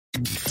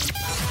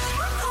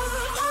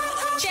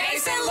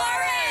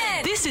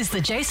This is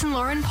the Jason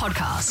Lauren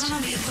podcast. Gonna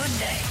be a good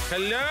day.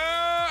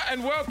 Hello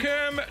and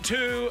welcome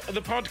to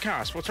the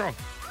podcast. What's wrong?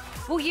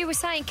 Well, you were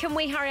saying, can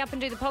we hurry up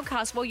and do the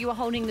podcast while you were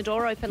holding the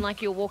door open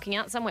like you were walking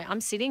out somewhere? I'm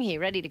sitting here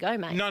ready to go,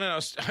 mate. No, I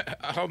was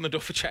holding the door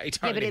for Chatty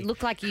Tony. Yeah, but it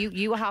looked like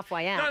you were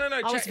halfway out. No,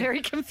 I was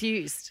very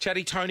confused.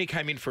 Chatty Tony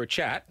came in for a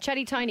chat.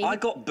 Chatty Tony. I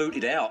got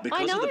booted out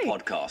because of the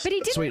podcast. But he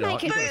didn't Sweetheart,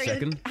 make it you've got a very...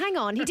 second. Hang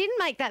on, he didn't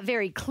make that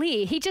very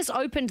clear. He just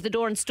opened the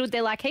door and stood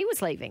there like he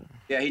was leaving.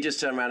 Yeah, he just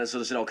turned around and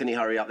sort of said, can you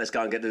hurry up? Let's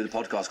go and get to the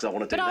podcast because I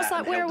want to do But that. I was like,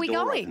 and where held are we the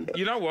door going? open.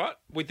 You know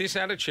what? With this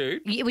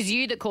attitude, It was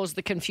you that caused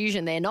the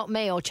confusion there, not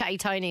me or Chatty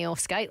Tony or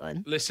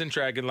Scaitlin. listen,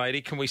 Dragon Lady,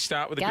 can we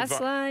start with a good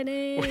vibe?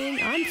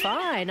 Gaslighting. I'm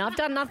fine. I've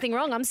done nothing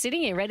wrong. I'm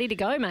sitting here ready to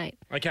go, mate.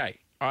 Okay,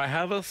 I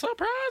have a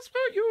surprise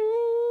for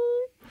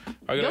you.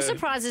 Your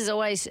surprise is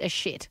always a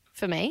shit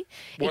for me.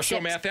 Wash your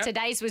except mouth out.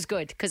 Today's was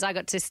good because I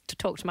got to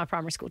talk to my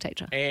primary school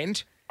teacher.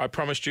 And I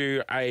promised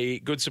you a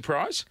good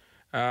surprise.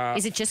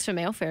 Is it just for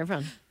me or for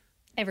everyone?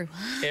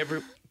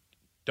 Everyone.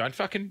 Don't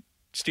fucking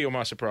steal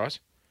my surprise.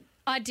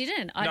 I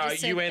didn't. I No,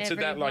 just said you answered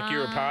that like you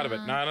were a part of it.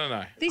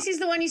 No. This is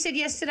the one you said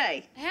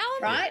yesterday, How?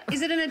 right?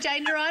 Is it an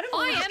agenda item? or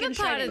I just am getting a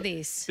straight part in? of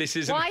this. This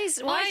isn't. Why is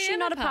she am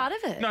not a a part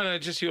of it? No,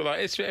 just you're like,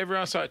 it's for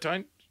everyone's sake.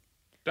 Don't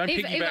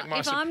piggyback my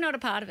If I'm not a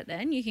part of it,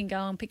 then you can go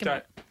and pick them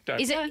up.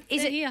 Don't. Is it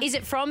They're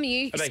here. from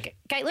you, Are they-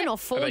 Caitlin, or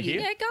for are they you?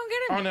 here? Yeah, go and get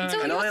them. Oh, no. It's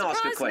all Can your I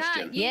ask a surprise.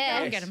 question? Nah, you Yes.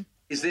 go and get them.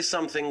 Is this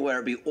something where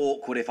it'd be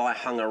awkward if I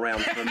hung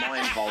around for my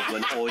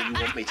involvement or you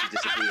want me to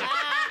disappear?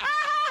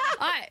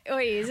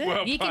 Wait, is it?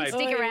 Well You can played.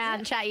 stick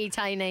around, Chatty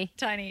Tony.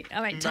 Tony.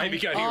 I mean, Tony. Maybe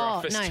go to your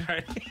office, no.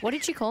 Tony. What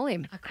did you call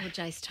him? I called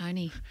Jace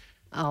Tony.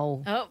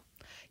 Oh, Oh.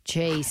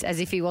 jeez, as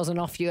if he wasn't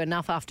off you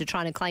enough after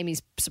trying to claim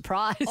his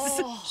surprise.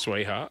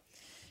 Sweetheart.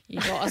 You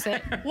got us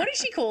it. What did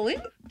she call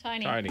him?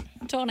 Tony.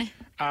 Tony.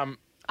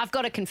 I've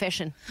got a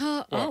confession.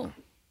 Oh.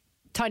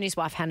 Tony's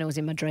wife Hannah was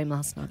in my dream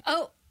last night.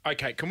 Oh.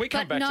 Okay, can we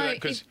come But back to no,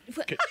 that? Because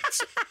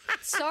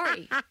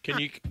Sorry.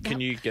 can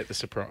you get the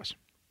surprise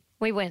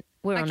We were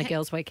on a Okay.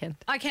 girls' weekend.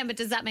 Okay, but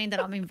does that mean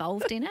that I'm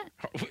involved in it?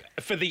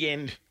 for the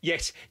end?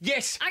 Yes. Okay,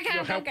 You'll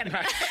I'll go get it.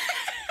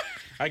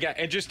 Okay,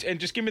 and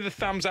just give me the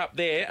thumbs up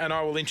there, and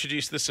I will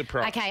introduce the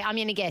surprise. Okay, I'm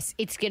going to guess.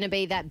 It's going to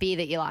be that beer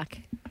that you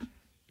like.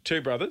 Two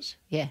brothers.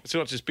 Yeah. It's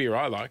not just beer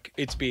I like;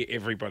 it's beer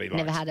everybody likes.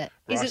 Never had it.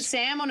 Is Right. it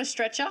Sam on a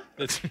stretcher?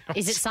 It's not-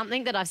 Is it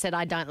something that I've said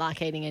I don't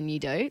like eating and you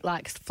do,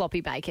 like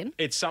floppy bacon?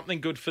 It's something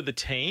good for the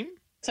team.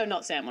 So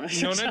not Sam on a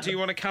stretcher. Nonna, do you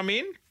want to come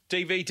in?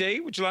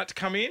 DVD, would you like to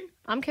come in?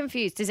 I'm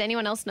confused. Does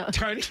anyone else know?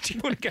 Tony, do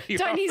you want to go to your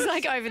Tony's office?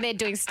 like over there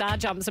doing star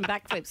jumps and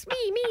backflips.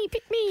 Me,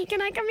 pick me.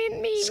 Can I come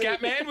in? Me.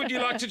 Scatman, would you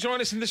like to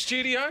join us in the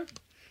studio?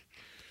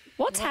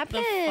 What's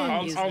happened?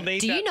 I'll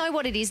need Do that. you know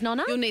what it is,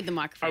 Nonna? You'll need the I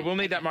microphone. will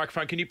need that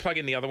microphone. Can you plug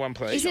in the other one,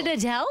 please? Is it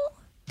Adele?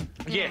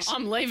 Yes.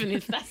 I'm leaving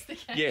if that's the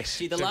case. Yes.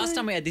 See, the last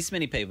time we had this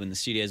many people in the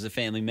studio is a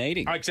family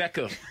meeting.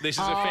 Exactly. This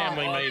is a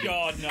family meeting.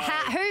 God, no.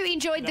 Who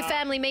enjoyed the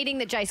family meeting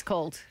that Jace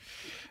called?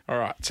 All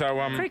right. So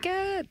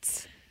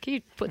Cricket. Can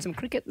you put some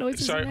cricket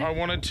noises So in there? I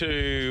wanted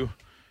to,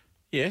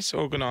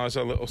 organise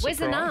a little Where's surprise.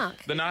 the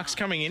Narc? The Narc's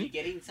coming in.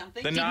 Getting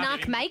something? The Did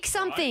Narc make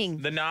something?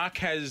 The Narc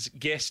has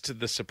guessed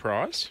the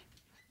surprise.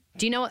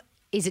 Do you know what?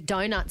 Is it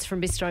donuts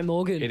from Bistro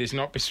Morgan? It is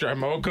not Bistro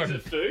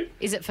Morgan.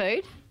 Is it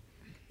food?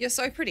 You're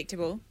so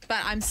predictable, but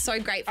I'm so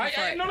grateful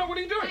for it. No, what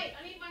are you doing?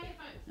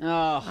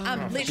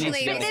 Oh,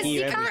 Literally, But There's,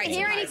 you can't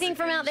hear anything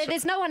from out there.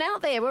 There's no one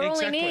out there. We're all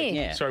in Exactly.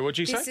 here. Yeah. Sorry, what'd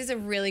you say? this is a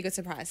really good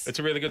surprise. It's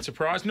a really good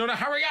surprise. No,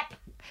 hurry up.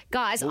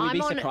 Guys, will we I'm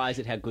be on. surprised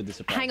at how good the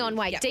surprise Hang on, is?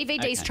 wait. Yeah.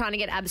 DVD's Okay. trying to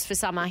get abs for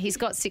summer. He's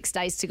got 6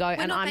 days to go, We're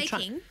and not I'm baking.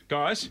 trying.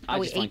 Guys, I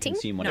we just want to eating?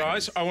 consume what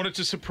guys, I wanted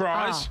to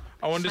surprise.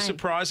 Oh, I wanted to same.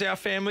 surprise our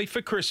family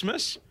for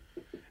Christmas,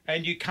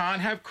 and you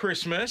can't have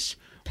Christmas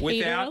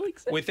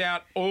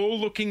without all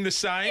looking the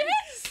same.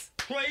 Yes.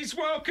 Please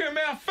welcome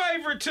our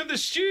favourite to the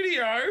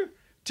studio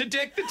to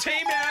deck the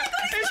team out.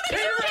 It's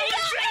Peter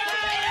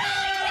Alexander!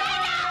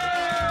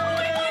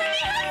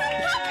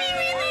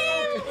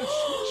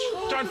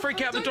 Don't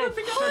freak out the dog. Don't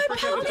freak out the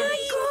dog.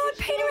 God,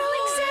 Peter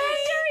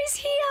Alexander is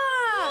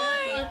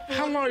here.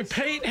 Hello,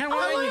 Pete. How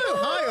are you?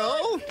 Hi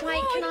all.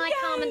 Wait, can I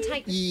come and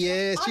take?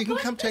 Yes, you can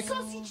come take.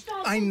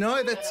 I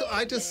know that's.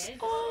 I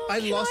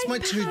lost my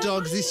 2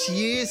 dogs this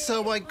year,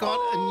 so I got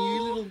a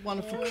new little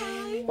wonderful.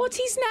 What's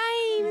his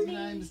name? His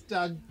name's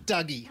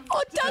Dougie.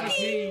 Oh,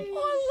 Dougie. Oh,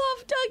 I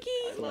love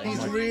Dougie.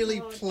 He's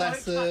really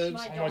placid, Oh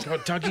my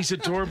God, Dougie's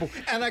adorable.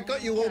 and I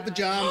got you all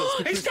pajamas.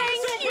 because-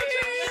 Thank you.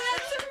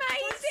 That's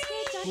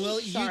amazing.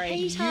 Well,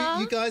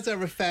 you guys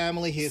are a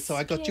family here, so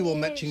I got you all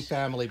matching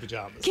family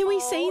pajamas. Can we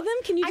see them?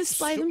 Can you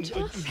display them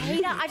to us?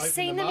 Peter, I've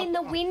seen them in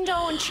the window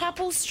on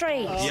Chapel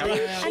Street. Yeah.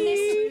 And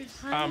there's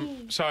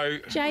So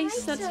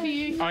Jace, that's for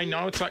you. I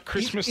know it's like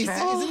Christmas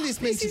time. Isn't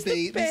this meant to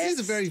be? This is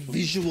a very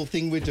visual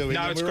thing we're doing.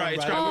 No, and it's we're great. on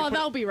It's radio. great. Oh,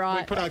 they'll be We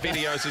right. put up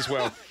videos as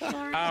well.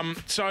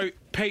 So,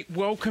 Pete,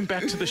 welcome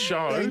back to the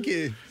show. Thank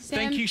you.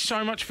 Thank you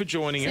so much for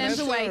joining Sam's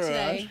us. away all right.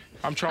 today.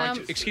 I'm trying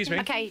to, excuse me.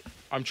 okay.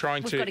 I'm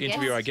trying We've to got a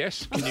interview guest. our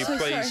guest. Can you so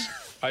please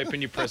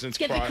Open your presents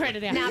Get the quietly.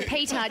 credit out. Now,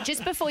 Peter,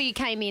 just before you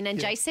came in and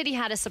Jay said he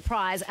had a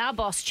surprise, our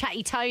boss,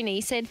 Chatty Tony,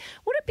 said,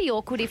 would it be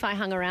awkward if I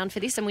hung around for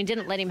this? And we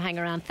didn't let him hang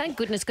around. Thank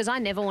goodness, because I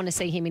never want to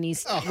see him in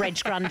his Reg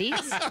Grundies.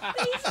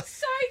 He's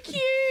so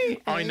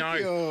cute. I know.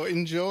 Oh,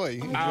 enjoy.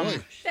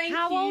 Thank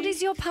How you. old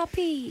is your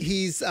puppy?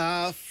 He's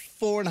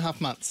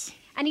 4.5 months.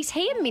 And is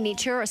he a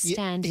miniature or a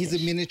standard? He's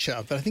a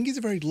miniature, but I think he's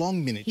a very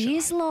long miniature. He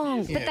is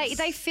long, but Yes.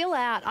 they fill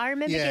out. I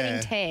remember Yeah.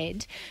 getting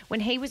Ted when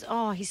he was,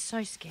 he's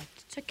so scared.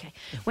 It's okay.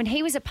 When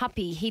he was a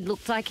puppy, he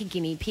looked like a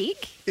guinea pig.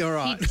 You're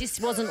right. He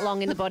just wasn't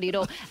long in the body at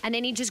all. And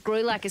then he just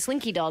grew like a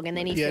slinky dog and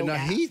then he Yeah, filled no,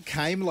 out. he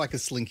came like a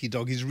slinky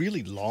dog. He's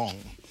really long.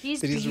 He's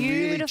but he's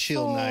really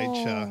chill beautiful.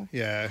 nature.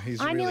 Yeah,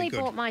 he's I really nearly good.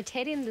 bought my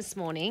Ted in this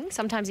morning.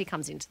 Sometimes he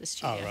comes into the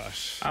studio. Oh,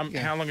 right.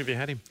 How long have you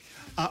had him?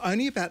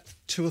 Only about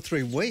 2 or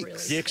 3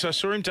 weeks. Yeah, because I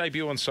saw him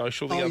debut on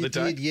social the Oh, other you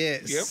day. did,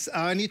 yes. Yep.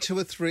 Only 2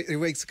 or 3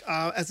 weeks.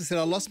 As I said,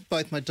 I lost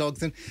both my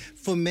dogs, and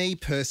for me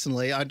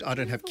personally, I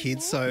don't have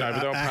kids, so No,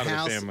 but they're part of the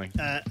house, family.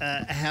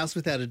 a house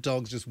without a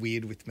dog's just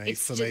weird with me.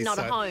 It's for just me, not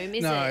a so, home,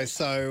 is no, it?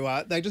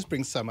 so they just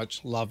bring so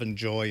much love and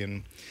joy,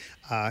 and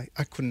I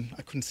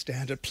couldn't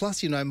stand it.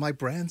 Plus, my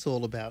brand's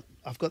all about.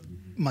 I've got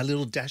my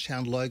little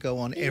Dachshund logo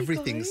on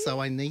everything, so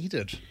I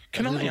needed.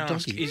 Can a I little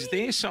ask, doggy. is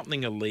there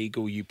something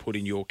illegal you put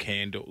in your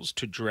candles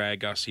to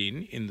drag us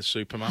in the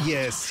supermarket?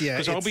 Yes, yeah.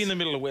 Because I'll it's be in the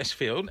middle of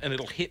Westfield and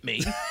it'll hit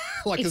me.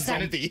 like a It's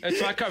that- zombie.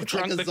 It's like I've It's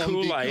drunk like the a zombie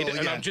Kool-Aid call,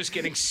 and yeah. I'm just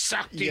getting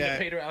sucked Yeah.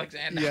 into Peter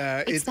Alexander.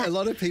 Yeah, It's a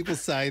lot of people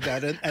say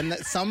that, and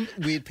that some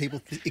weird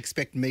people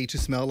expect me to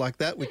smell like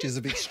that, which is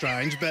a bit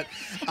strange. But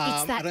It's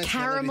I that don't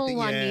smell caramel anything.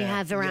 one you Yeah,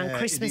 have around yeah,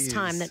 Christmas it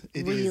time is. that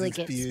It really is. It's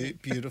gets me.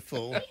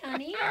 beautiful.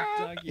 Honey?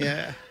 Yeah.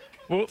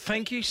 Well,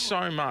 thank you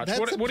so much. That's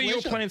What a are your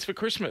pleasure. plans for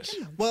Christmas?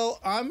 Well,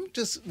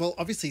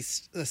 obviously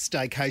a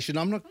staycation.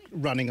 I'm not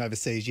running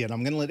overseas yet.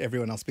 I'm going to let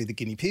everyone else be the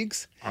guinea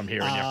pigs. I'm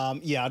hearing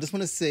you. Yeah, I just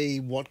want to see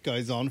what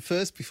goes on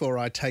first before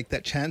I take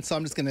that chance. So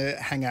I'm just going to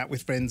hang out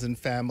with friends and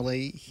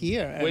family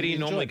here. and Where do you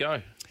enjoy. normally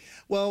go?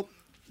 Well,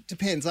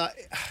 depends.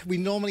 We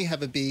normally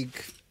have a big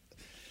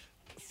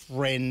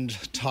friend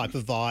type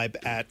of vibe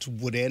at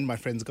Wood End. My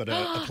friend's got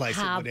a place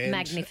How at Wood End.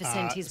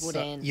 magnificent is Wood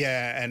End.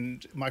 Yeah,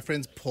 and my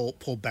friend's Paul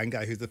Bango,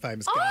 who's the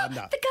famous Oh,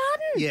 gardener. the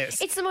garden.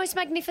 Yes. It's the most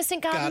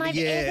magnificent garden I've ever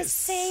yes,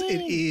 seen.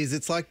 it is.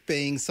 It's like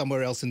being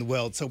somewhere else in the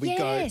world. So we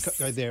Yes.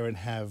 go there and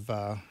have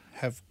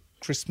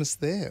Christmas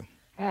there.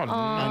 Oh, no.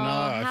 I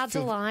know. how I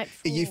feel-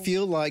 delightful. You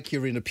feel like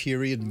you're in a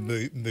period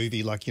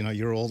movie, like,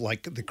 you're all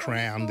like The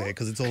Crown there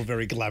because it's all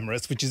very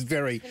glamorous, which is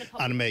very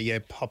unme. Yeah,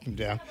 pop him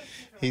down.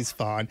 He's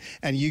fine.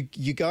 And you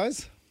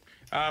guys?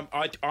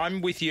 I'm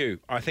with you.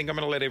 I think I'm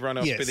going to let everyone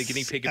else be Yes, the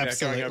guinea pig about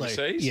absolutely. going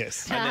overseas.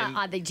 Yes. And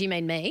then, Do you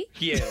mean me?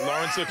 yeah,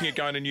 Lauren's looking at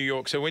going to New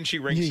York. So when she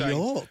rings New saying,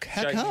 York?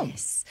 How Jake- come?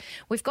 Yes.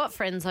 We've got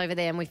friends over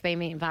there and we've been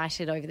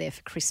invited over there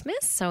for Christmas,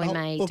 so we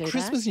may well, do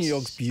Christmas that. in New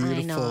York's beautiful.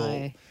 I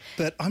know.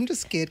 But I'm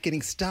just scared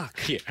getting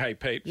stuck. Yeah, hey,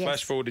 Pete, Yes.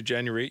 flash forward to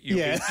January. You'll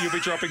be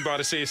dropping by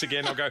to see us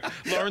again. I'll go,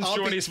 Lauren's I'll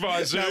joining be- us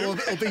via Zoom. No,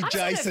 it'll be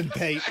Jason,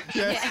 Pete.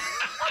 Yeah.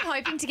 I'm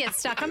hoping to get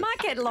stuck. I might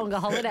get a longer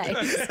holiday.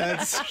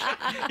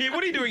 Yeah,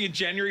 what are you doing in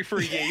January for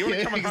a year? You want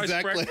to come and host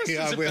exactly. breakfast?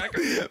 I Is it will.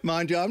 back-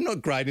 Mind you, I'm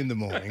not great in the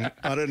morning.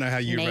 I don't know how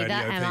you Neither radio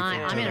am people I.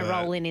 I'm do going to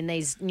that. roll in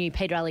these new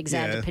Peter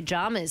Alexander Yeah.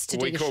 pajamas to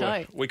do the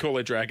show. We call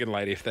her Dragon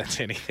Lady if that's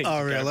anything.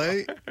 Oh, to go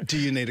really? Do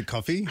you need a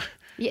coffee?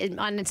 Yeah,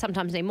 I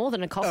sometimes need more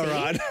than a coffee. All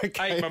right. by.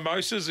 Okay. 8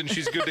 mimosas and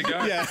she's good to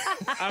go. Yeah.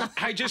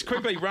 Hey, just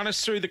quickly, run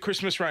us through the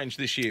Christmas range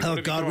this year. Oh, What have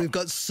you God, we've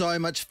got so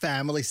much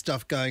family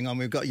stuff going on.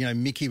 We've got,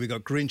 Mickey, we've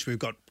got Grinch, we've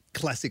got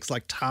classics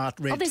like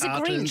red There's a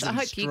tartans Grinch. I and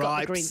hope you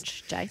got the stripes.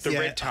 Grinch, Jace. The Yeah.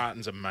 red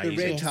tartan's amazing.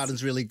 The red Yes.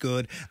 tartan's really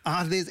good.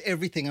 There's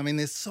everything. I mean,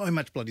 there's so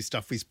much bloody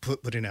stuff we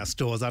put in our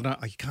stores. You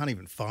can't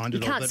even find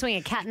it all. can't but- swing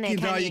a cat in there,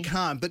 No, can you you?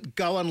 can't. But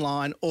go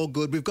online, all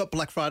good. We've got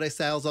Black Friday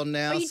sales on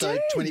now, you so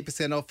do?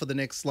 20% off for the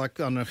next,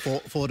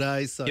 four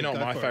days. So You know what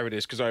go my for it. favourite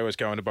is? Because I always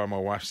go in to buy my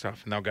wife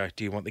stuff and they'll go,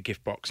 do you want the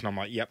gift box? And I'm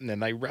like, yep. And then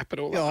they wrap it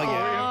all Oh, up.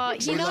 yeah. Oh,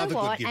 you We know love a good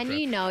what? gift And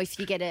wrap. if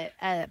you get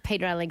a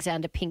Peter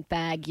Alexander pink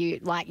bag,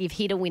 you've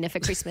hit a winner for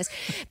Christmas.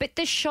 But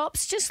the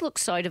shops just look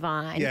so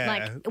divine.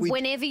 Yeah, we-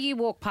 whenever you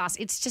walk past,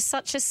 it's just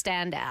such a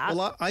standout.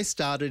 Well, I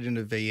started in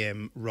a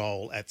VM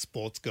role at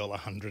Sports Girl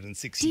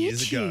 106 Did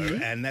years ago, you?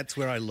 and that's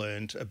where I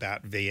learned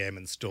about VM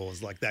and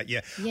stores like that.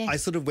 Yeah, Yes. I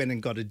sort of went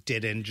and got a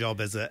dead end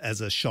job as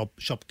a shop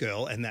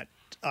girl, and that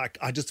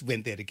I just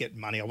went there to get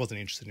money. I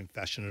wasn't interested in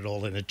fashion at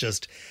all, and it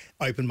just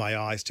opened my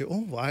eyes to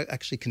I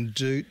actually can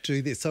do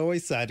this. So I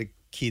always say to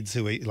kids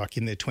who are like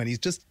in their 20s,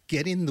 just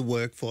get in the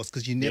workforce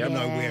because you never Yep.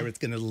 know Yeah. where it's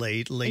going to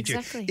lead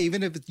Exactly. you.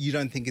 Even if you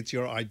don't think it's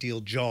your ideal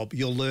job,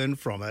 you'll learn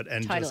from it,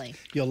 and Totally.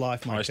 just your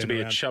life might I used to turn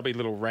be around. a chubby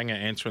little ranger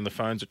answering the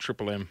phones at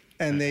Triple M.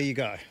 And there you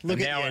go. Look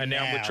And at now- you and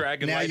now with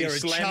Dragon Now Lady you're a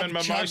slamming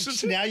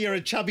mimosas. now you're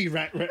a chubby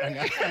rat.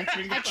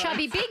 a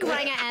chubby big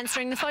ranger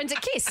answering the phones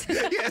at Kiss.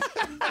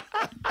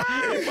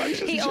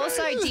 He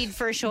also did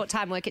for a short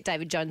time work at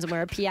David Jones and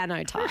wear a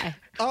piano tie.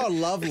 Oh,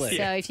 lovely.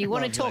 So if you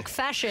want to Lovely. talk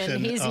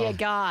fashion, here's Oh, your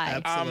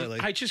guy. Absolutely.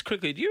 Hey, just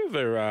quickly, do you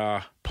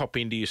ever pop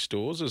into your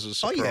stores as a Oh,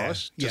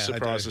 surprise yeah. to I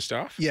surprise do. the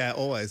staff? Yeah,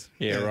 always.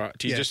 Yeah, right.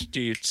 Do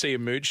you see a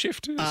mood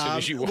shift as soon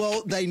as you walk?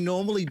 Well, they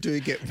normally do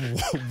get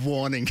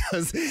warning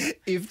because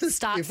if the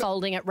Start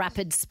folding at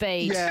rapid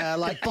speed. Yeah,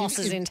 like the boss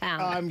is in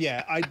town.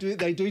 Yeah, I do.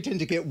 They do tend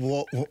to get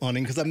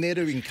warning because I'm there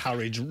to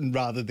encourage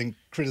rather than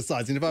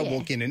criticise. And if I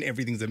walk in and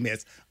everything's a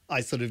mess,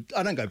 I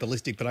don't go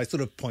ballistic, but I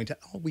sort of point out,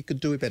 we could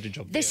do a better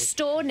job. The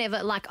store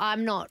never,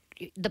 I'm not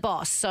the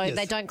boss, so Yes.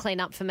 they don't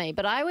clean up for me.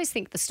 But I always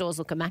think the stores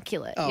look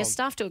immaculate. Your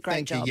staff do a great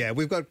Thank job. you. Yeah,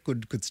 we've got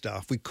good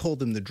staff. We call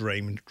them the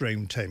dream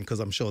team because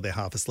I'm sure they're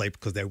half asleep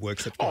because they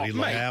work such bloody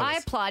long mate. hours. I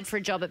applied for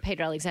a job at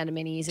Peter Alexander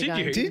many years ago.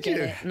 you? and Did didn't you?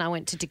 get it, and I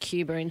went to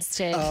Decuba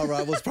instead. Oh,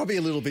 right. Well, it's probably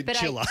a little bit But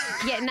chiller.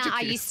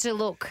 I used to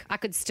look. I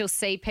could still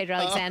see Peter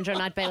Alexander,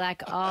 and I'd be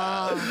like,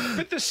 oh.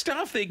 But the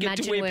staff there get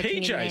to Imagine wear working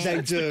in PJs. there. They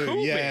That's the do,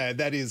 cool yeah. bit.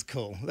 That is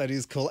cool. That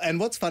is cool. And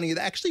what's funny,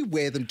 they actually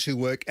wear them to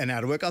work and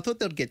out of work. I thought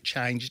they'd get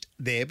changed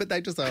there, but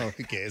they just,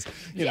 who cares?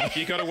 You know.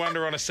 You got to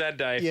wonder on a sad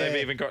day if Yeah.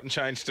 they've even gotten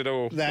changed at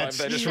all. That's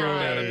Like, they just true.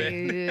 rolled out of bed.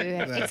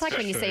 It's like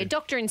when you see a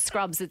doctor in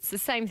scrubs. It's the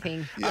same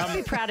thing.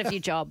 Be proud of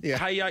your job. Yeah.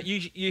 Hey,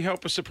 you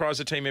help us surprise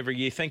the team every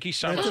year. Thank you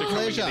so much It's a for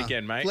coming pleasure. in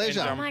again, mate.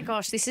 Pleasure. And, Oh my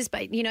gosh, this is,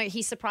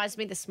 he surprised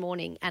me this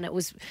morning, and it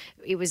was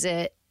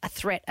a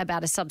threat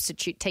about a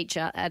substitute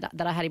teacher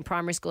that I had in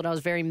primary school that I was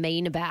very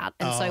mean about.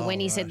 And so when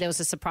he said there was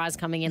a surprise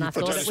coming in, I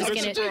thought it was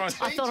Good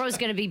surprise.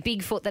 going to be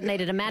Bigfoot that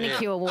needed a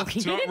manicure walking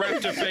It's not in.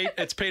 Raptor feet.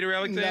 It's Peter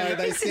Alexander. No,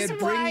 they said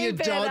bring way your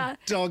better.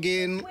 dog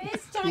in.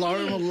 Where's Doggy?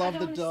 Lauren will love I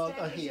the don't dog.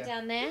 understand. Here.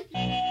 Down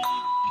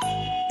there.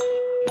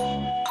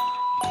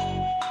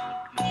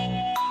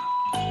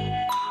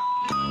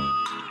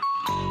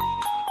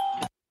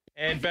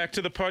 And back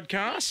to the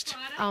podcast.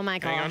 Oh my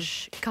Hang on.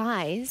 gosh,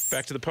 guys!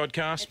 Back to the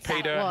podcast. That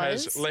Peter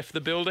was- has left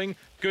the building.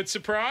 Good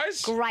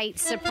surprise. Great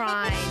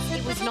surprise!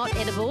 It was not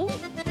edible.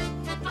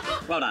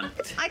 Well done.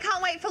 I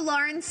can't wait for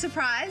Lauren's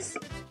surprise.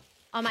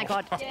 Oh my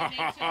god, We're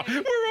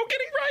all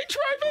getting Range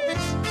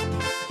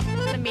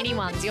Rovers. the mini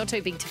ones. You're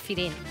too big to fit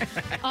in.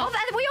 Oh,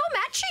 we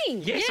all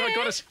matching.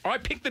 Yes, I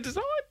picked the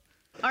design.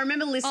 I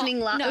remember listening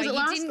No, was it you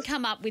last? didn't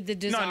come up with the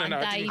design. no,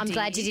 I They didn't. I'm did.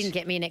 glad you didn't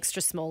get me an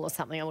extra small or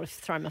something. I would have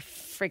thrown my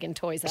friggin'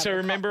 toys out. So the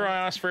remember, I closet.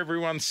 asked for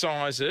everyone's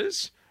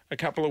sizes a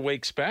couple of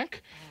weeks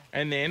back,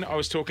 and then I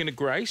was talking to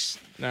Grace,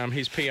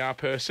 his PR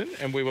person,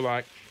 and we were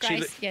like,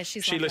 Grace? Yeah,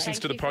 she's she lovely. listens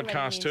to the Thank you for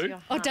letting podcast me into too. your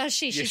Oh, heart. does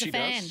she? Yes, She's she a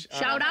fan. does.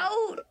 Shout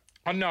out.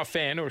 I'm not a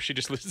fan, or she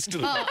just listens to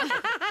the.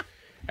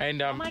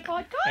 And Oh my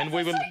god, guys, and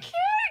we that's were.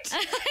 so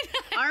cute.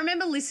 I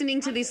remember listening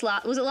to this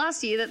was it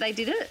last year that they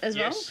did it as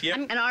Yes, well?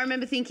 yep. And I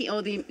remember thinking,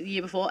 or the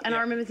year before, and I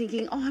Yep. remember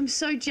thinking, oh, I'm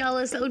so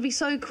jealous. That would be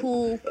so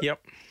cool.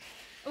 Yep.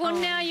 Well,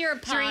 now you're a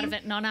part Dream. of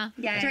it, Nonna.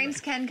 Yeah.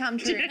 Dreams can come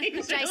true.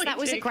 Jace, that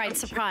was a great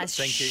surprise.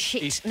 Thank you.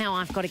 Shit, He's- now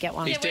I've got to get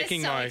one. He's We're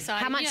decking so my.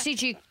 excited. How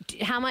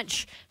much How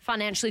much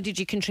financially did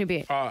you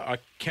contribute? Oh, I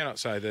cannot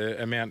say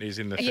the amount is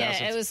in the Yeah,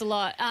 thousands. it was a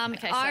lot.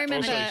 I remember.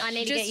 Also- I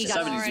need to get you guys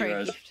 70 a free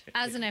zeros. gift.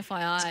 As an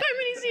FYI, So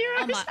many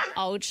zeros. on my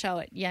old show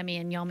at Yummy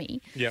and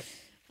Yummy, Yep.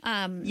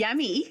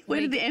 Yummy. Where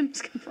did the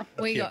M's come from?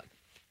 we Yeah. got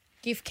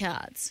gift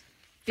cards.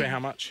 For how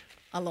much?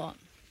 A lot.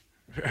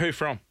 Who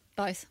from?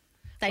 Both.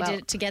 They Well- did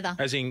it together.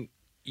 As in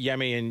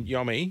Yummy and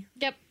Yummy.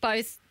 Yep,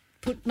 both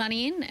put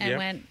money in and Yep.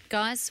 went,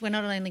 guys, we're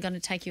not only going to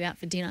take you out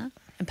for dinner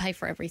and pay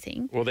for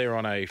everything. Well, they're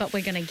on a But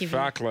we're gonna give you-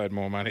 fuckload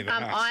more money than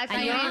us. I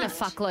And you're on a paid-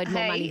 fuckload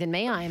more Hey. money than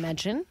me, I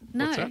imagine.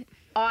 No. What's that?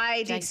 I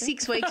did Jason?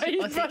 6 weeks. I think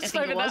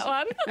it was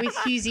with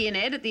Husey and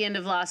Ed at the end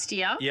of last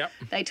year. Yep.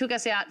 They took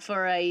us out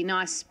for a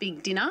nice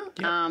big dinner.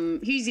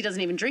 Husey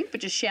doesn't even drink, but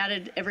just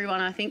shouted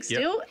everyone, I think,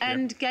 still, Yep.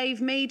 and gave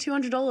me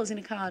 $200 in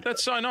a card.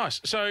 That's so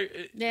nice. So,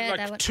 Yeah,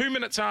 they were- 2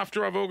 minutes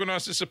after I've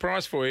organised a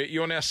surprise for you,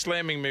 you're now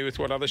slamming me with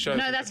what other shows.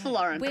 No, that's for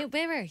Lauren. We're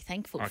very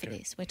thankful for Okay.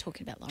 this. We're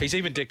talking about Lauren. He's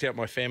even decked out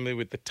my family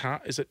with the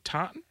Is it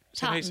tartan?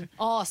 Is that how you say- Tartan.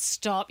 Oh,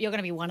 stop. You're going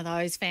to be one of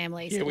those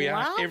families. Yeah, we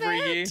are. Love Every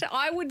it. year.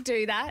 I would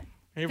do that.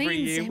 Every Me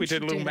and year Sam we did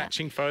should little do that.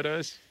 matching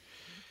photos,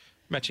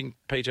 matching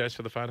PJs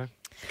for the photo.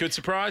 Good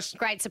surprise.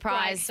 Great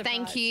surprise. Great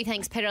Thank surprise. you.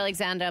 Thanks, Peter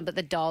Alexander. But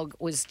the dog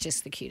was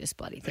just the cutest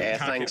bloody thing. Yeah,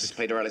 Can't thanks, keep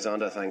it. Peter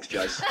Alexander. Thanks,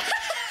 Jace.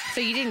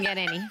 So you didn't get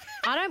any.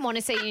 I don't want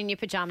to see you in your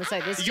pajamas, though.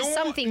 There's You're just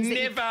some things that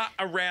you, never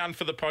around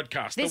for the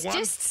podcast. there's the one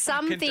just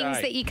some fucking things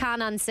day. that you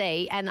can't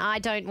unsee, and I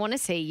don't want to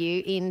see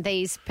you in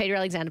these Peter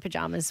Alexander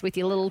pajamas with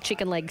your little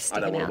chicken legs I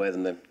sticking don't want out. to wear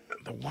them then.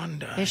 The one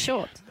day. They're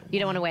short. You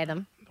don't want to wear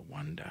them. The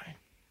one day.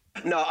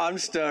 No, I'm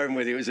stirring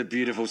with you. It was a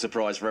beautiful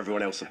surprise for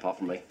everyone else apart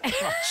from me.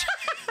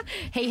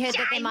 He heard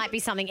that there might be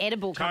something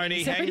edible coming.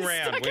 Tony, so hang he's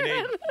round.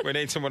 stuck We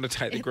need someone to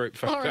take the group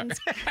photo. Lauren's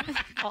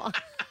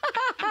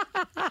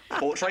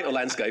Portrait or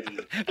landscape?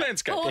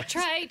 Landscape.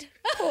 portrait.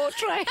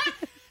 portrait.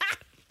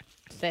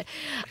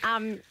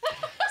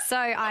 So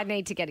I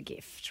need to get a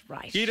gift,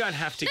 right? You don't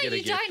have to No, get a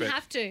you gift. don't but-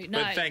 have to.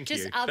 No, but thank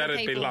just you. other That'd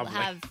be people lovely.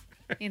 have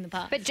in the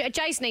past. But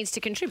Jace needs to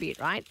contribute,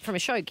 right, from a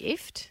show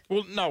gift.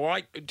 Well, no,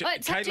 it's up to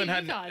Caitlin you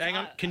had. guys. Hang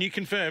on, can you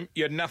confirm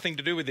you had nothing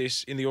to do with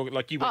this in the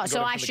like you? Oh, went and so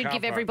got it I from the should car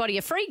give park. everybody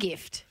a free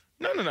gift.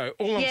 No.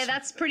 All I'm Yeah,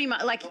 that's pretty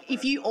much like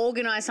if you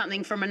organise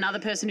something from another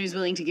person who's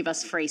willing to give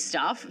us free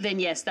stuff, then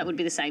yes, that would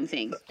be the same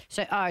thing.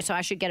 So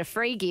I should get a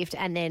free gift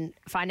and then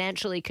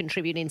financially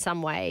contribute in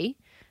some way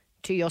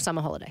to your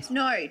summer holidays.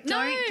 No,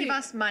 don't give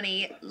us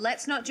money.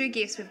 Let's not do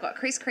gifts. We've got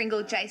Kris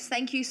Kringle. Jace,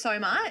 thank you so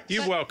much.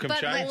 You're welcome, but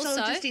Jane. Let's all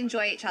Also- just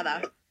enjoy each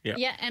other.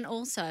 Yeah, and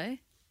also,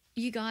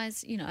 you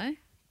guys,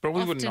 But we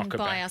wouldn't often knock it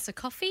buy back. us a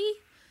coffee.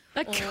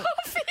 A coffee.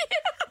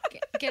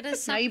 Get us No,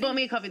 something. you bought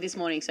me a coffee this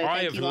morning, so I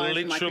thank have you, Lauren,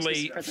 for my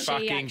literally Christmas present.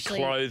 fucking actually-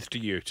 clothed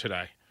you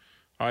today.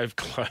 I have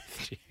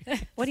clothed you.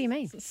 What do you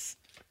mean?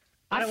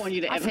 I don't want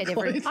you to I ever fed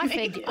every- clothe I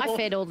me fed- I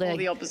fed all the- or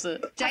the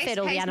opposite. I fed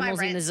all the pays my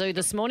animals in the rent. zoo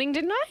this morning,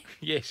 didn't I?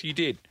 Yes, you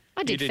did.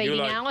 I did You feeding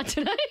You were hour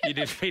today. You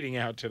did feeding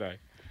hour today.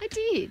 I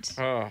did.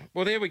 Oh,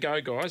 well, there we go,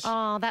 guys.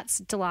 Oh, that's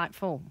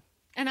delightful.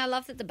 And I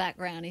love that the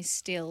background is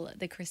still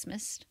the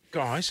Christmas.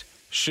 Guys,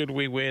 should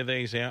we wear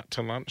these out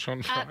to lunch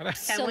on Friday?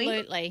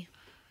 Absolutely.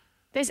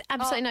 There's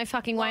absolutely no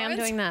fucking way I'm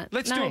Lawrence? doing that.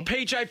 Let's no. do a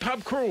PJ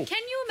pub crawl. Can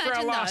you for our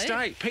imagine, last though?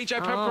 date? PJ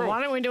pub Oh, crawl.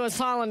 why don't we do a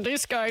silent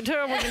disco too?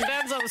 And we can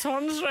dance up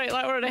Swan Street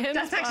like we're at a hen's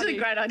That's actually a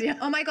great idea.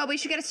 Oh my God, we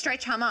should get a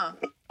stretch Hummer.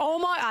 Oh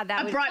my!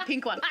 that A was bright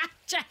pink one.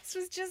 Jace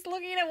was just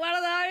looking at one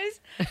of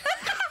those.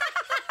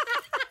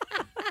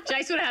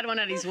 Jace would have had one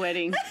at his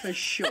wedding for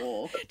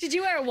sure. Did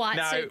you wear a white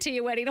No. suit to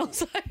your wedding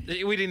also?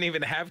 We didn't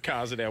even have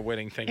cars at our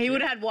wedding, thank He you.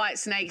 would have had white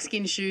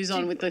snakeskin shoes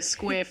on with the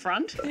square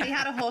front. We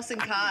had a horse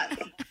and cart.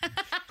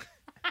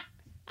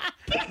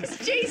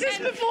 Yes, Jesus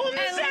performed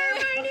the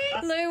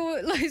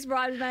ceremony. Lou's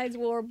bridesmaids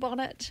wore a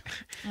bonnet.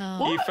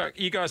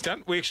 You guys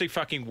done? We actually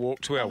fucking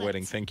walked to our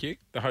wedding, thank you.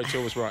 The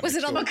hotel was right Was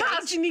next it on door. the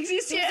Cars didn't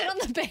exist Was it yet. on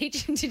the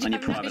beach and did you On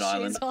have your no private shoes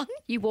island. on?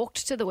 You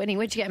walked to the wedding.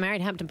 Where'd you get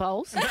married? Hampton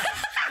Bowls.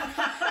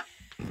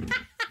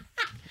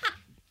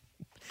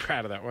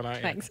 Proud of that one, aren't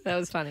you? Thanks. That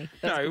was funny.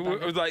 That's No, good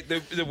it bugger. was like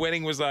the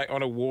wedding was like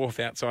on a wharf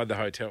outside the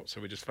hotel,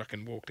 so we just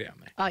fucking walked down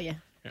there. Oh yeah.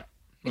 Yeah.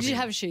 Did you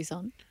have shoes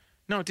on?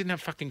 No, I didn't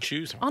have fucking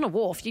shoes on. On a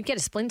wharf, you'd get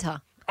a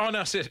splinter. Oh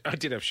no, I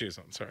did have shoes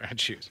on. Sorry, I had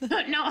shoes.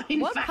 No, in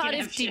What fact, part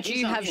you of have did shoes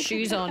you on. have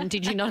shoes on?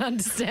 Did you not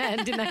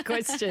understand in that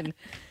question? Did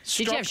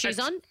you Stop have shoes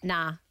it. on?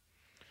 Nah.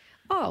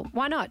 Oh,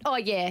 why not? Oh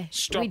yeah,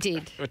 Stop we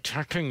did.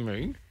 attacking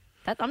me.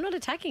 I'm not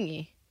attacking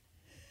you.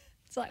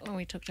 It's like when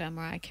we talked to our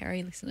Mariah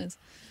Carey listeners.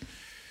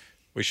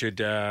 We should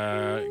get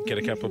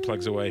a couple of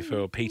plugs away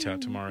for Peter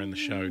tomorrow in the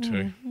show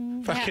too.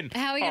 Fucking.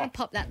 How are we going to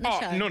pop that in the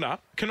show? Nuna,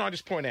 can I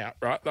just point out,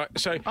 right? Like,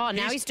 so. Oh,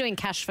 now he's doing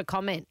cash for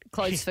comment,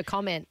 clothes for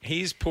comment.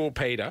 Here's poor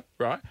Peter,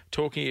 right,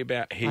 talking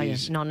about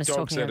his yeah, Nonna's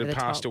dogs talking that over had the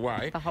passed top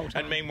away. the whole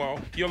time. And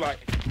meanwhile, you're like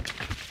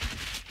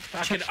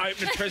fucking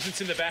opening presents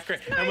in the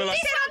background. And we're like,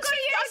 This one's for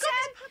you,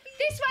 Sam.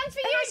 This one's for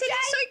you, I said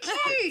it's so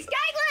cute.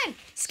 Scaitlin!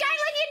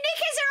 Scaitlin, your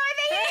knickers are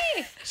over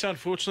here! so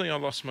unfortunately, I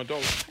lost my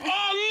dog.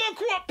 Oh,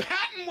 look what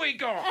pattern we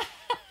got!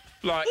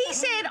 Like, He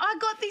said, I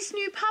got this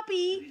new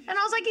puppy. And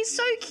I was like, he's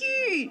so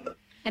cute.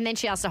 And then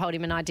she asked to hold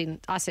him and I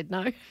didn't. I said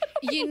no.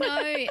 You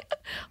know,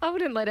 I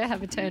wouldn't let her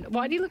have a turn.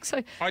 Why do you look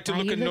so... I had to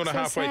look at Nuna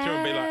halfway through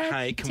and be like,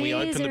 hey, can we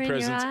open the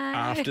presents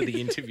after the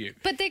interview?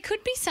 but there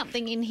could be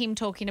something in him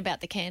talking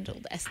about the candle,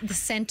 the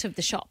scent of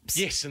the shops.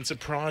 Yes, and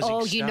surprising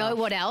Oh, stuff. you know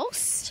what else?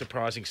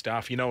 Surprising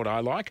stuff. You know what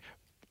I like?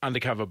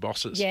 Undercover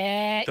bosses.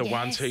 Yeah, The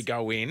ones who yes.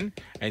 go in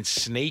and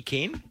sneak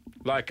in.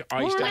 Like,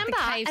 I used Well, to... remember,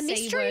 a KFC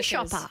mystery workers.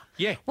 shopper.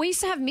 Yeah. We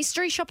used to have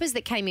mystery shoppers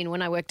that came in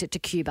when I worked at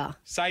Tacuba.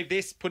 Save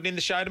this, put it in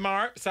the show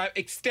tomorrow. So,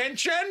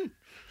 extension.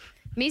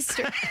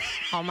 Mystery.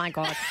 Oh my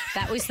God,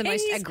 that was the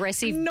most He's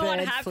aggressive not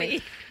bird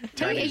happy.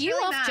 flip. Are you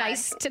really off, mad.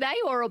 Jace, today,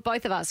 or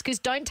both of us? Because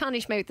don't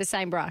tarnish me with the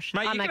same brush.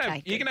 Mate, I'm you, can okay.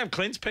 have, you can have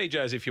cleansed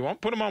PJs if you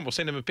want. Put them on. We'll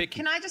send them a pic.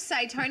 Can I just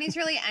say, Tony's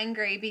really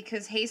angry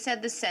because he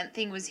said the scent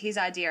thing was his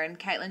idea and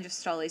Caitlin just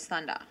stole his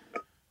thunder.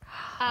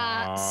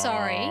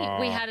 Sorry,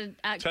 we had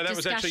a So that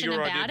was actually discussion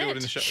your idea about to do it it.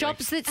 in the show.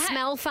 Shops that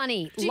smell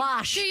funny,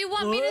 lush. Do you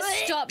want me to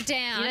stop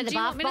down? You know the Do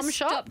you want bath me to bomb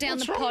shop? stop down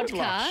What's the wrong with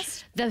Lush?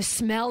 podcast? The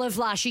smell of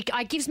lush. It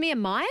gives me a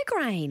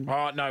migraine.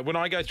 Oh, no. When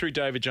I go through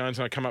David Jones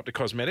and I come up to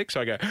cosmetics,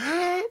 I go,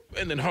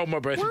 and then hold my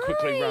breath and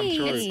quickly run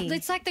through.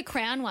 It's like the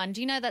Crown one.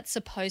 Do you know that's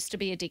supposed to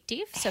be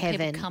addictive? So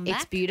Heaven. people come back.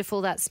 It's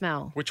beautiful, that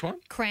smell. Which one?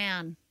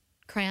 Crown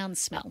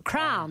smell.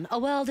 Crown, a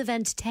world of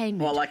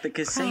entertainment. Well, like the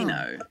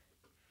casino.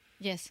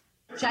 Yes.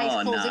 Jace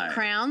Oh, calls no. it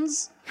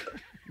crowns.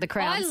 The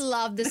crowns. I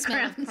love the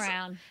smell of Crowns.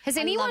 Crown. Has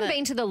I anyone love it.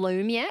 been to the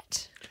Loom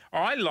yet?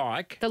 I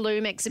like. The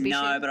Loom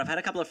exhibition? No, but I've had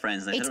a couple of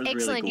friends. They It's said it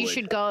was excellent. Really You good.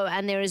 should go,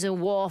 and there is a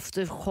waft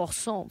of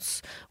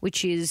croissants,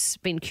 which has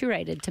been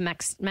curated to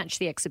match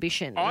the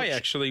exhibition. I which-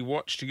 actually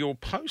watched your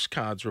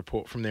postcards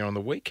report from there on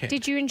the weekend.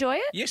 Did you enjoy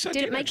it? Yes, I Did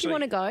it did, make actually. you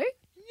want to go?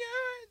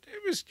 Yeah,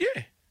 it was,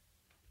 yeah.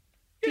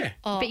 Yeah.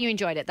 But you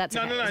enjoyed it. That's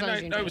No, okay. no, as no, long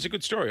as no, you no. It enjoyed was a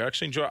good story. I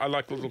actually enjoyed. I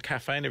like the little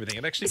cafe and everything.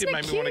 It actually Isn't did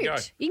it make me want to go.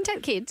 cute? You can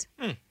take kids.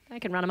 They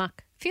can run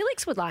amok.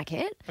 Felix would like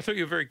it. I thought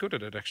you were very good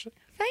at it, actually.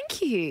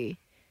 Thank you.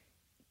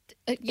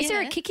 Is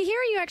there a kicker here?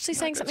 Are you actually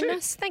saying something it.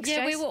 nice? Thanks,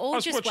 Yeah, we Jace. were all I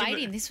was just watching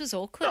waiting. the- This was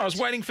awkward. No, I was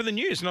waiting for the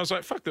news, and I was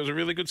like, "Fuck, that was a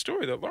really good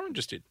story that Lauren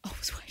just did." I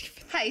was waiting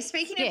for Hey,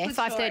 speaking Yeah, of good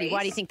 5:30. Why do you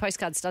stories, think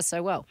Postcards does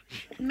so well?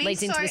 miso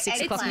Leads into the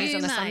 6 o'clock eggplant. news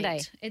on a mate. Sunday.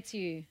 It's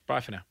you.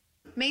 Bye for now.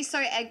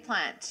 Miso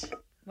eggplant.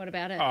 What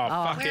about it? Oh, Where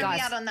are fucking. we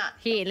at on that?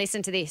 Here,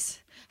 listen to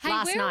this. Hey,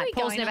 Last where are night, we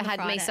Paul's going never on the had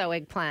Friday? miso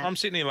eggplant. I'm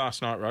sitting here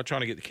last night, right,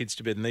 trying to get the kids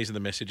to bed, and these are the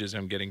messages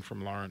I'm getting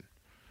from Lauren.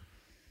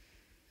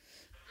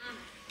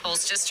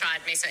 Paul's just tried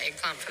miso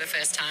eggplant for the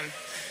first time.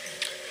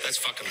 That's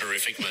fucking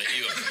horrific, mate.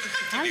 You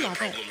I got love it.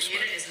 problems, It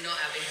mate. is not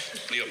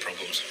Abby. You got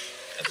problems.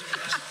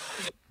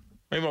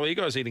 Meanwhile, are you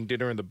guys eating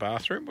dinner in the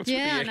bathroom? What's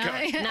Yeah, with the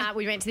I echo? know. Nah,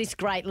 we went to this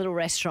great little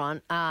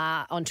restaurant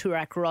on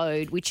Toorak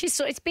Road, which is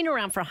it's been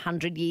around for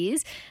 100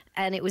 years,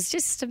 and it was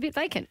just a bit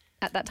vacant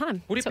at that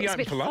time. Would it be was a open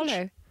bit for lunch?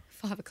 hollow.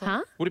 5 o'clock.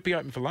 Huh? Would it be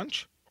open for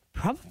lunch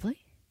Probably.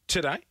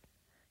 today?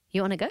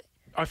 You want to go?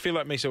 I feel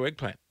like miso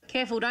eggplant.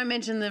 Careful, don't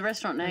mention the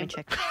restaurant Let me name.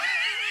 check.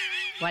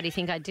 Why do you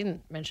think I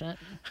didn't mention it?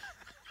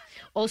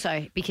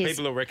 Also, because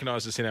People will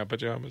recognise us in our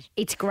pyjamas.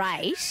 it's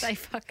great, They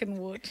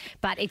fucking would.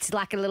 but it's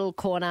like a little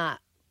corner,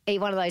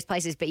 one of those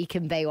places, but you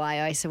can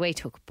BYO. So we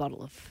took a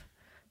bottle of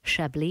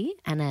Chablis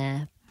and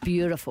a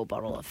beautiful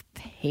bottle of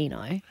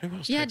Pinot. Who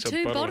else You had takes a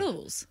 2 bottle of-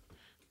 bottles.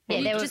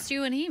 Yeah, there Just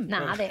you and him.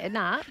 Nah, my a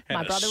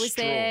brother was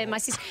there. straw. My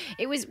sister.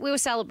 It was. We were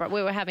celebrating.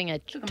 We were having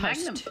a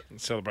Magnum. toast.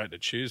 Celebrate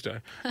it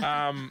Tuesday.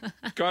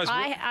 Guys,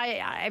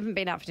 I haven't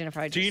been out for dinner for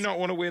ages. do you not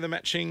want to wear the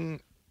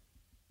matching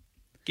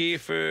gear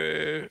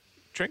for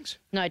drinks?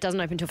 No, it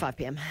doesn't open till 5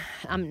 p.m.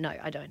 No,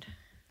 I don't.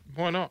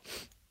 Why not?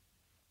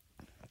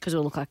 Because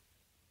we'll look like.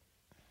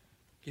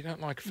 You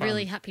don't like fun.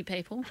 Really happy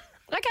people.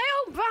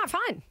 Okay,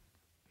 fine.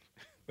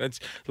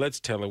 Let's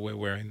tell her we're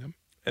wearing them.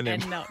 And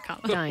then And not come.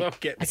 No, We'll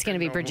get it's going to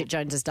be normal. Bridget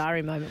Jones's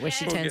Diary moment where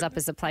she We'll turns get- up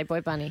as a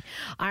Playboy bunny.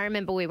 I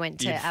remember we went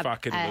to You'd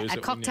fucking lose a it,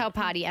 wouldn't cocktail you?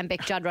 party and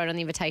Beck Judd wrote on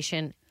the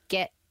invitation,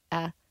 get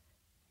a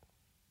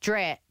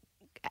dress.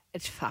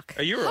 Fuck.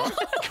 Are you all right?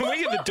 Can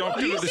we get the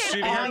doctor to the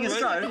studio? Having a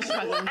please?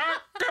 stroke.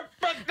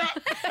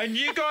 And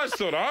you guys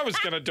thought I was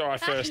going to die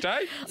first,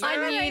 eh? I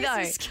No, knew no, though.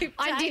 this is skip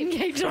I tape. didn't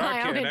keep trying.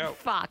 I Fucking went, hell.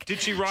 fuck. Did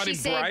she write She in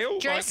said, Braille?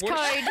 Dress Like,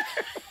 what- code.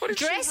 what did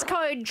she Dress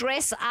code.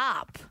 Dress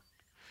up.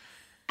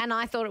 And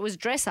I thought it was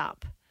dress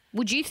up.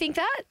 Would you think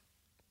that?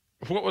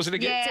 What was it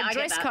again? Yeah. It said I get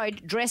dress that.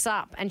 code. Dress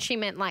up, and she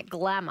meant like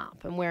glam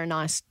up and wear a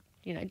nice.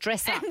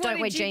 Dress up. And what Don't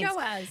wear did you jeans. go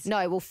as?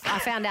 No, well, I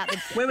found out.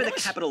 Where were the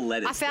capital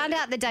letters? I found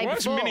out the day Why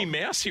is before. Minnie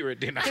Mouse here at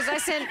dinner? Because I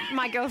sent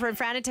my girlfriend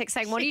Fran a text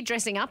saying, "What are you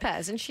dressing up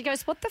as?" And she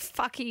goes, "What the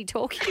fuck are you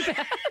talking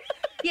about?"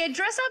 Yeah,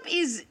 dress up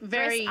is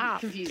very Dress up.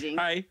 confusing.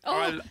 Hey,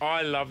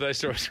 I love those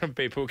stories when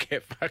people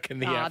get fucking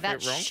the Oh,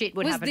 outfit that wrong. shit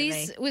would Was happen to me.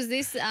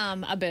 this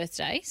a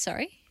birthday?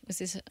 Sorry. Was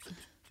this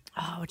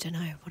Oh, I don't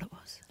know what it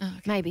was.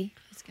 Maybe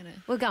it's gonna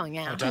we're going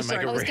out. Don't make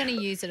I a was read. going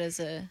to use it as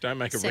a Don't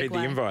make her read the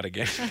segue. invite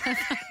again.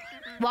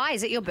 Why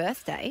is it your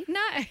birthday?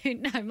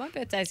 No, my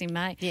birthday's in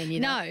May. Yeah, knew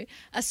no,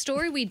 a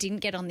story we didn't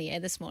get on the air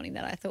this morning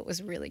that I thought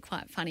was really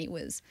quite funny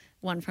was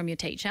one from your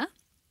teacher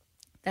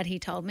that he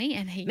told me,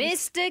 and he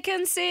Mr.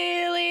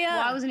 Concealia.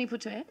 Why wasn't he put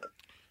to air?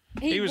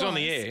 He was on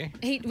the air.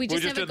 We We're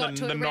just just never at got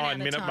to the it. Ran out of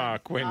 9-minute time.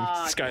 mark when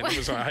Skaten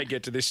was like, "Hey,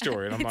 get to this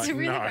story," and I'm It's like, a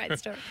really "No." great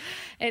story.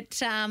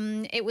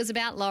 It was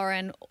about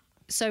Lauren.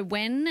 So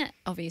when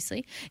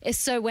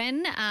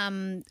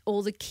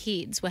all the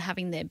kids were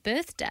having their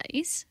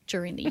birthdays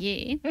during the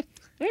year,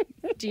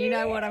 do you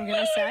know what I'm going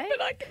to say?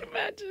 But I can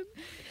imagine.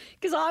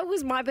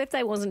 Because my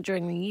birthday wasn't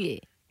during the year.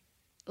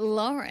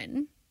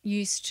 Lauren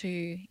used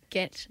to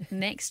get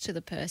next to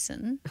the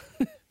person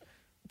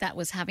that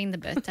was having the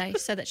birthday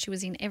so that she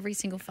was in every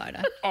single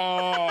photo.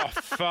 Oh,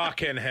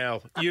 fucking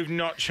hell. You've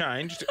not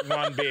changed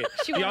one bit.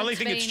 She The wanted only to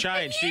thing be- that's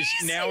changed is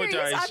Serious?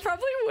 nowadays. I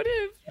probably would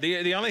have.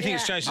 The only thing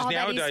that's Yeah. changed is Oh,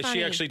 that is nowadays she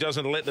funny. actually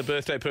doesn't let the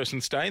birthday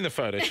person stay in the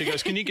photo. She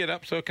goes, "Can you get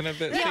up so I can have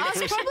that?" Yeah, I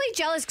thing?" was probably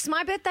jealous because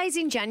my birthday's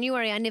in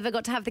January. I never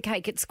got to have the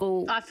cake at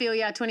school. I feel,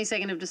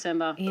 22nd of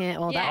December. Yeah,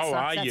 well, Yeah. that Oh,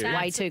 sucks. are That's you?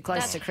 way too close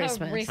That's to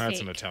Christmas. horrific. That's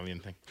an Italian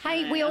thing.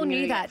 Hey, we all I'm knew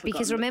gonna that get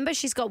because forgotten. remember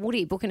she's got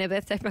Woody booking her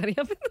birthday party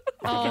up in the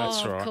Oh,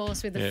 That's right. of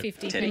course, with the Yeah.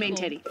 50 Teddy. people. You mean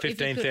Teddy. If you could-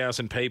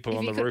 15,000 people if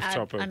on you the could add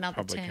rooftop of another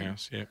Public 10.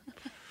 House. Yeah.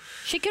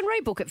 She can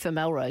rebook it for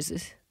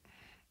Melroses.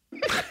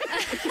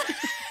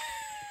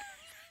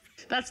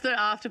 That's the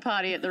after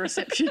party at the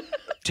reception.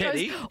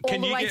 Teddy, All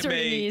can the you way get through New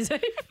me? Year's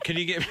Eve. Can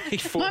you get me My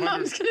 400,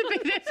 mum's going to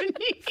be there for New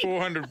Year.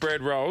 400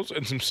 bread rolls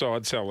and some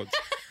side salads?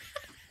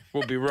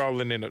 We'll be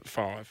rolling in at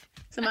 5.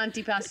 Some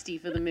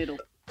antipasti for the middle.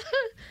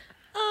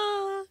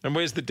 And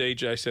where's the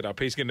DJ set up?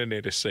 He's going to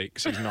need a seat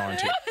because he's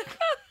 90.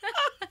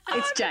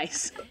 It's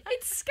Jace.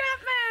 It's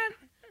Scatman.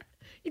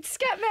 It's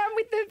Scatman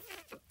with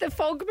the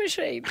fog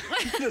machine.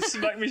 The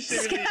smoke machine.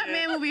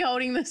 Scatman will be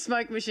holding the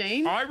smoke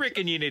machine. I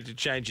reckon you need to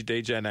change your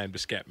DJ name to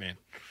Scatman.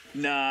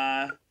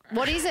 Nah.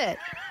 What is it?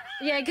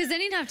 Yeah, because then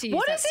you'd have to use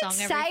What that does song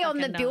it every say on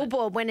the fucking night.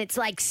 billboard when it's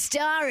like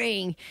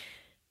starring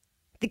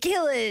The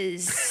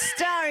Killers,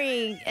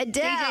 starring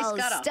Adele,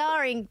 Scudder.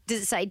 starring?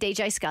 Does it say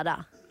DJ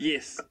Scudder?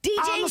 Yes.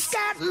 DJ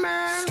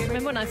Scatman.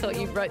 Remember when I thought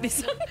you wrote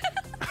this song?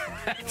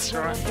 That's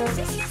right.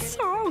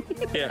 song.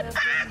 Yeah.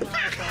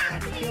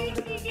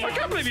 I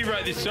can't believe you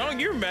wrote this song.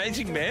 You're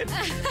amazing, man.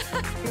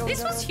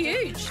 This was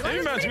huge. It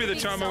reminds me of the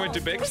time I went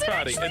to Beck's Was it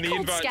party actually and the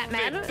called invite.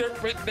 Scatman?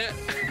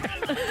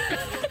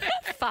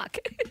 Fuck.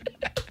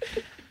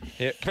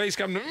 Yeah, please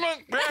come to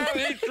Monk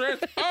Valley Dress.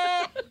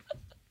 Oh!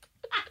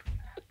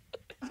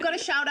 got a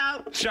shout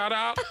out. Shut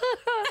up.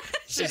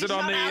 Is it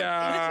on the...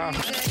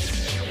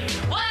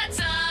 What's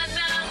on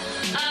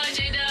the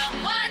agenda?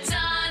 What's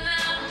on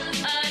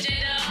the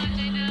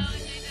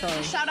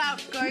agenda? Shout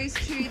out goes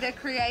to the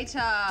creator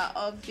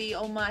of the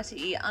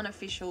almighty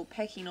unofficial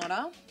pecking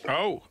order.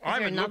 Oh, I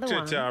haven't another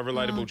looked at one?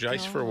 Relatable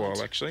Jace for a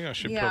while, actually. I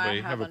should Yeah, probably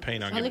I have a haven't.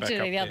 peanut I and get looked back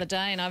at up it the other there.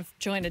 day and I've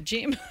joined a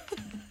gym.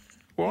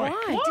 Why?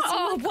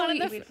 Oh, One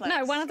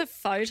one of the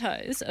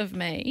photos of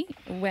me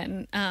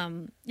when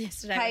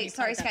yesterday. when Hey, you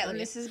sorry, played that Caitlin, video.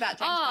 this is about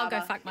James Oh, I'll go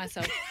Barber. fuck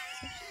myself.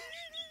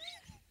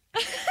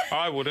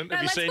 I wouldn't.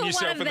 Have you let's seen put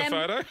yourself one in of the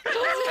them. photo?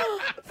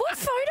 What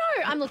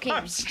photo? I'm looking.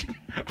 I'm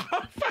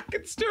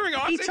fucking stirring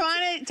eyes. He's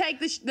trying to take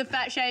the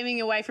fat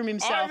shaming away from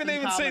himself. I haven't and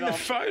even palm seen it the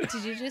off. photo.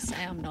 Did you just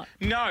say I'm not?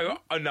 No.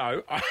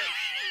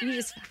 You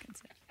just fucking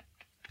said.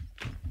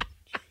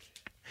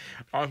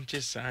 I'm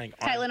just saying.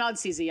 Caitlin, I'd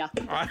scissor you.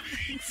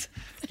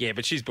 Yeah,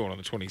 but she's born on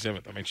the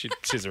 27th. I mean, she'd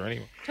scissor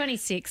anyway.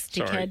 26,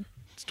 Sorry. dickhead.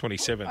 It's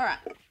 27th. All right.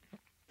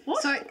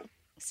 So,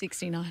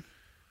 69.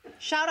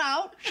 shout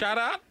out Shut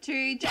up.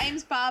 to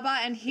James Barber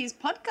and his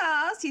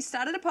podcast. He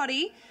started a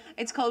potty.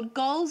 It's called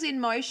Goals in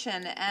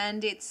Motion,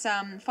 and it's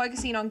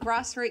focusing on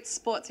grassroots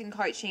sports and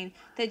coaching.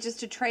 They're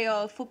just a trio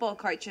of football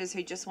coaches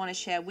who just want to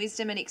share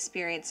wisdom and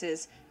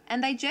experiences,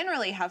 and they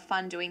generally have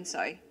fun doing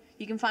so.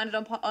 You can find it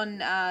on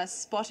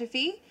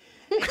Spotify.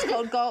 It's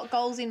called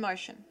Goals in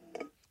Motion.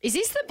 Is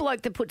this the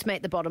bloke that puts me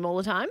at the bottom all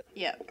the time?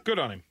 Yeah. Good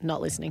on him.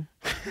 Not listening.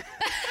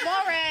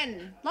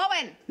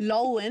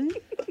 Lowen.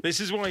 This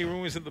is why you're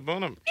always at the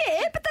bottom.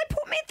 Yeah, but they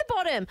put me at the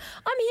bottom.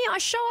 I'm here. I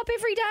show up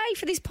every day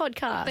for this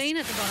podcast. Being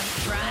at the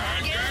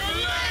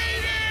bottom.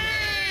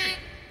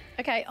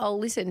 Okay, I'll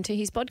listen to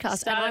his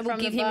podcast and I will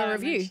give him a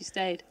review. She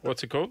stayed.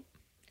 What's it called?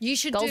 You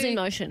should Goals do. in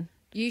Motion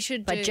You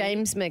should by do.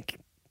 James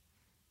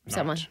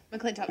someone.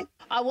 McClintock.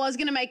 I was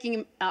gonna make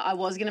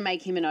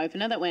him an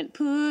opener that went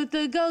put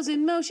the goals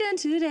in motion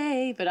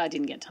today, but I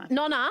didn't get time.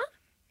 Nonna,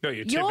 No,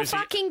 you're too you're busy.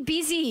 fucking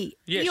busy.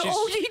 Yeah, you she's-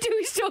 all you do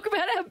is talk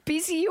about how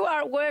busy you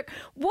are at work.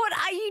 What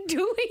are you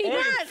doing?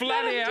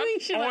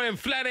 I am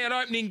flat out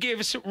opening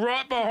gifts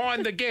right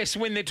behind the guests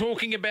when they're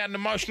talking about an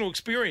emotional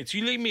experience.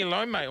 You leave me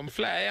alone, mate. I'm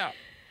flat out.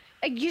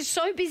 You're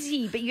so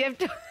busy, but you have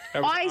to.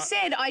 I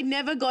said I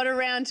never got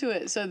around to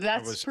it, so It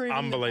that's was proving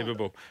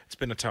unbelievable. It's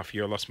been a tough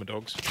year. I lost my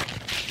dogs.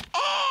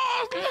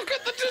 Oh, look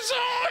at the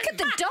design. Look at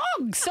the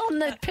dogs on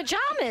the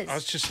pajamas. I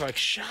was just like,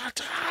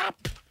 shut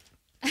up.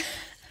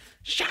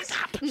 Shut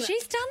up.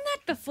 She's done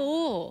that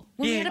before.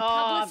 When we Yeah. had a Oh, I've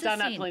publicist done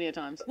that in. plenty of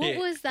times. What Yeah.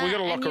 was that? We got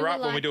to lock And you her were up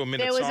when we like- do a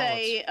minute There was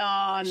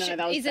silence.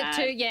 that was Is bad.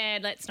 it too? Yeah,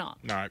 let's not.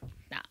 No.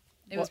 Nah,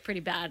 it was pretty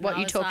bad. what And I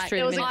you was talked like, through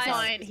There was a minute silence.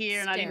 client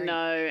here and I didn't Scary.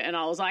 know, and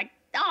I was like,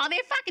 oh, they're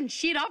fucking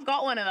shit. I've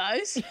got one of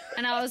those.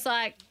 And I was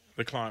like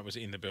The client was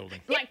in the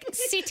building.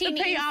 sitting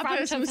The in PR front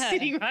person of was her.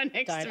 sitting right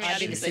next Don't. to me. I did a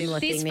didn't see similar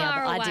This thing the other.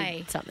 far I away.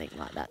 did something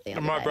like that the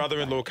other My day.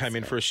 brother-in-law came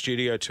in for a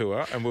studio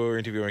tour, and we were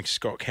interviewing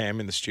Scott Cam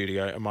in the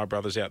studio, and my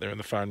brother's out there in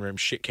the phone room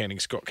shit-canning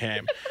Scott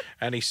Cam,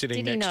 and he's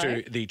sitting Did he next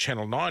know? to the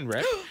Channel 9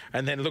 rep,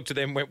 and then looked at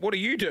them and went, what do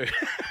you do?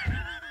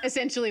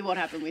 Essentially what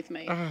happened with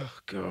me. Oh,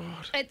 God.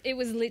 It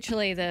was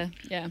literally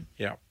yeah.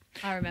 Yeah.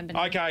 I remember.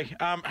 now. Okay,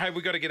 hey,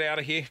 we've got to get out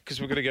of here because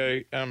we've got to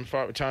go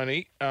fight with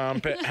Tony.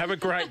 But have a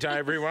great day,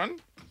 everyone.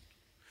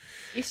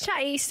 Is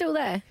Chatty still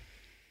there?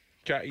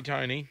 Chatty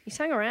Tony. He's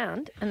hung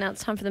around, and now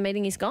it's time for the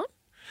meeting. He's gone.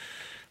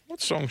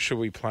 What song should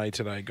we play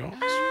today, guys?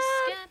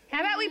 How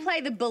about we play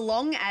the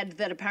Belong ad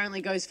that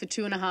apparently goes for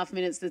 2.5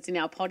 minutes that's in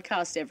our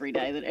podcast every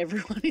day that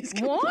everyone is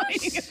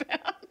complaining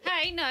about?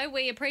 Hey, no,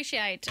 we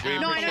appreciate. We No, I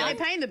know, appreciate-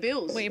 they're paying the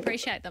bills. We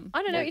appreciate them.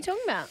 I don't know what you're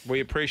talking about. We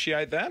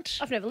appreciate that.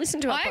 I've never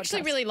listened to our I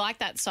actually podcast. really like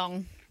that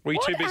song. Were you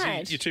What too busy?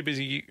 ad? You're too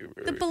busy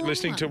The Belong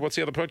listening to one. what's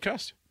the other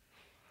podcast?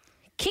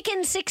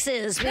 Kicking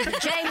Sixes with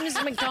James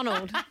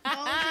McDonald. Goals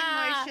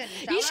in Motion.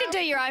 You should do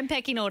your own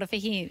pecking order for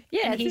him.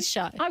 Yeah, and his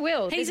show. I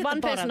will. He's There's at one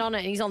the person bottom. on it,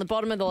 and he's on the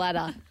bottom of the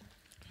ladder.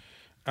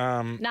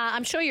 Nah,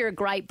 I'm sure you're a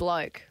great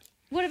bloke.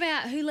 What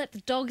about who let the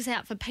dogs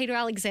out for Peter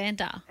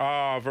Alexander? Oh,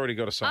 I've already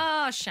got a song.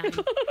 Oh, shame.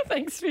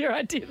 Thanks for your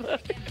idea.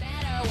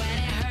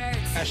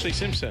 Ashley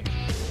Simpson.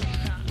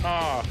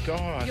 Oh,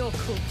 God. You're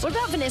cool. What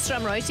about Vanessa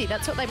Amorosi?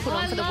 That's what they put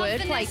on for the wordplay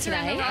Vanessa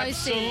today.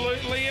 Amorosi.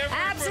 Absolutely everywhere.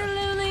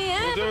 Absolutely.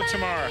 We'll do it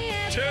tomorrow.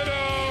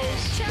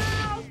 Toodles.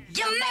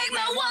 You make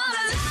me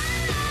wanna lie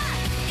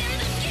in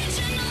the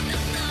kitchen on the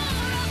floor.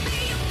 I'll be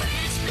your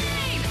French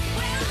babe.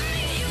 Where I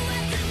meet you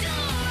at the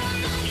door. I'm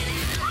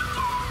knocking.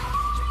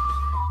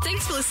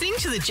 Thanks for listening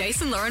to the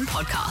Jason Lauren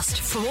podcast.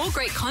 For more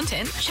great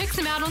content, check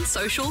them out on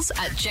socials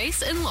at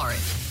Jason Lauren.